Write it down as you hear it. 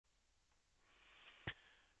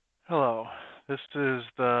Hello, this is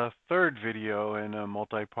the third video in a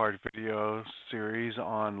multi-part video series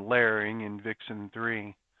on layering in Vixen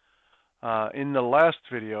 3. In the last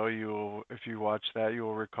video, if you watch that, you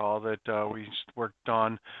will recall that we worked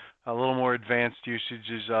on a little more advanced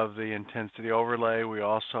usages of the intensity overlay. We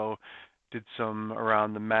also did some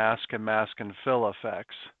around the mask and fill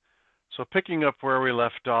effects. So picking up where we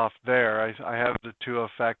left off there, I have the two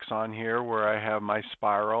effects on here where I have my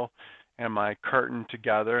spiral and my curtain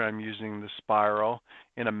together. I'm using the spiral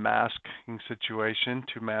in a masking situation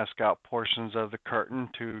to mask out portions of the curtain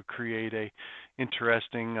to create a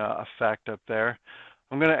interesting effect up there.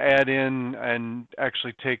 I'm going to add in and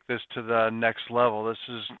actually take this to the next level. This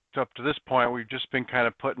is up to this point we've just been kind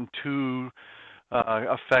of putting two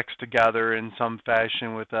effects together in some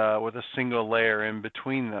fashion with a single layer in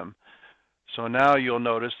between them. So now you'll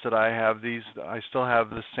notice that I still have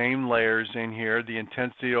the same layers in here. The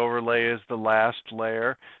intensity overlay is the last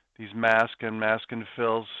layer. These mask and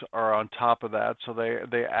fills are on top of that, so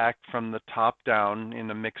they act from the top down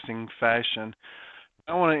in a mixing fashion.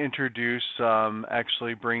 I want to introduce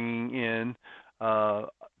actually bringing in the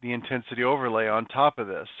intensity overlay on top of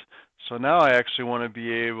this. So now I actually want to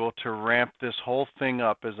be able to ramp this whole thing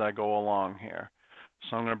up as I go along here.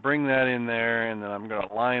 So I'm going to bring that in there, and then I'm going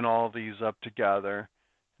to line all these up together.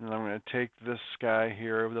 And then I'm going to take this guy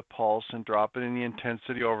here, the pulse, and drop it in the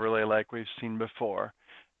intensity overlay like we've seen before.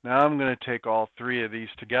 Now I'm going to take all three of these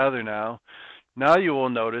together now. Now you will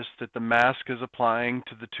notice that the mask is applying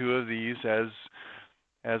to the two of these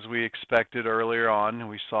as we expected earlier on,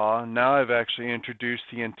 we saw. Now I've actually introduced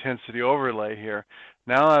the intensity overlay here.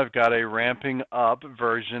 Now I've got a ramping up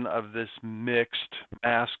version of this mixed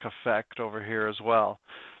mask effect over here as well.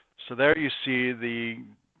 So there you see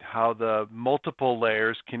how the multiple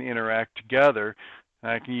layers can interact together.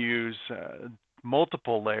 I can use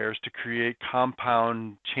multiple layers to create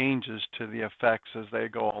compound changes to the effects as they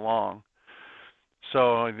go along.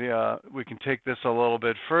 So we can take this a little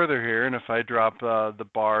bit further here, and if I drop the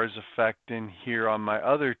bars effect in here on my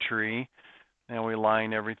other tree, and we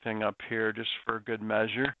line everything up here just for good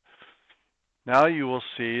measure, now you will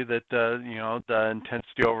see that the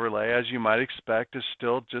intensity overlay, as you might expect, is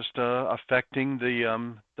still just affecting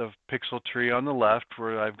the pixel tree on the left,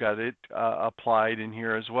 where I've got it applied in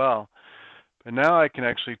here as well. But now I can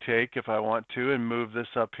actually take, if I want to, and move this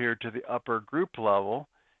up here to the upper group level.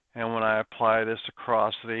 And when I apply this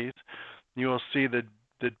across these, you will see that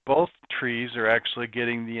both trees are actually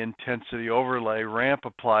getting the intensity overlay ramp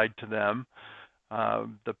applied to them.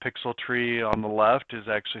 The pixel tree on the left is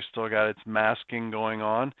actually still got its masking going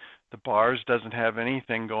on. The bars doesn't have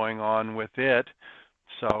anything going on with it,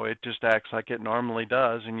 so it just acts like it normally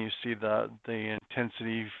does, and you see the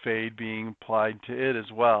intensity fade being applied to it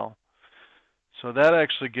as well. So that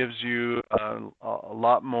actually gives you a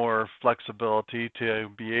lot more flexibility to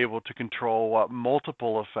be able to control what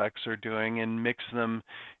multiple effects are doing and mix them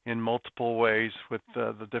in multiple ways with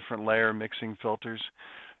the different layer mixing filters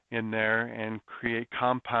in there and create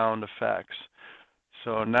compound effects.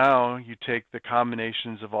 So now you take the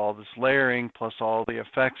combinations of all this layering plus all the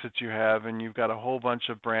effects that you have, and you've got a whole bunch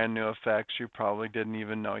of brand new effects you probably didn't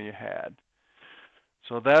even know you had.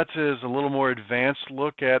 So that is a little more advanced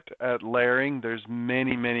look at layering. There's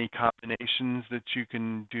many combinations that you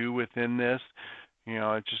can do within this.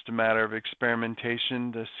 It's just a matter of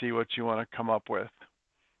experimentation to see what you want to come up with.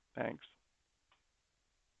 Thanks.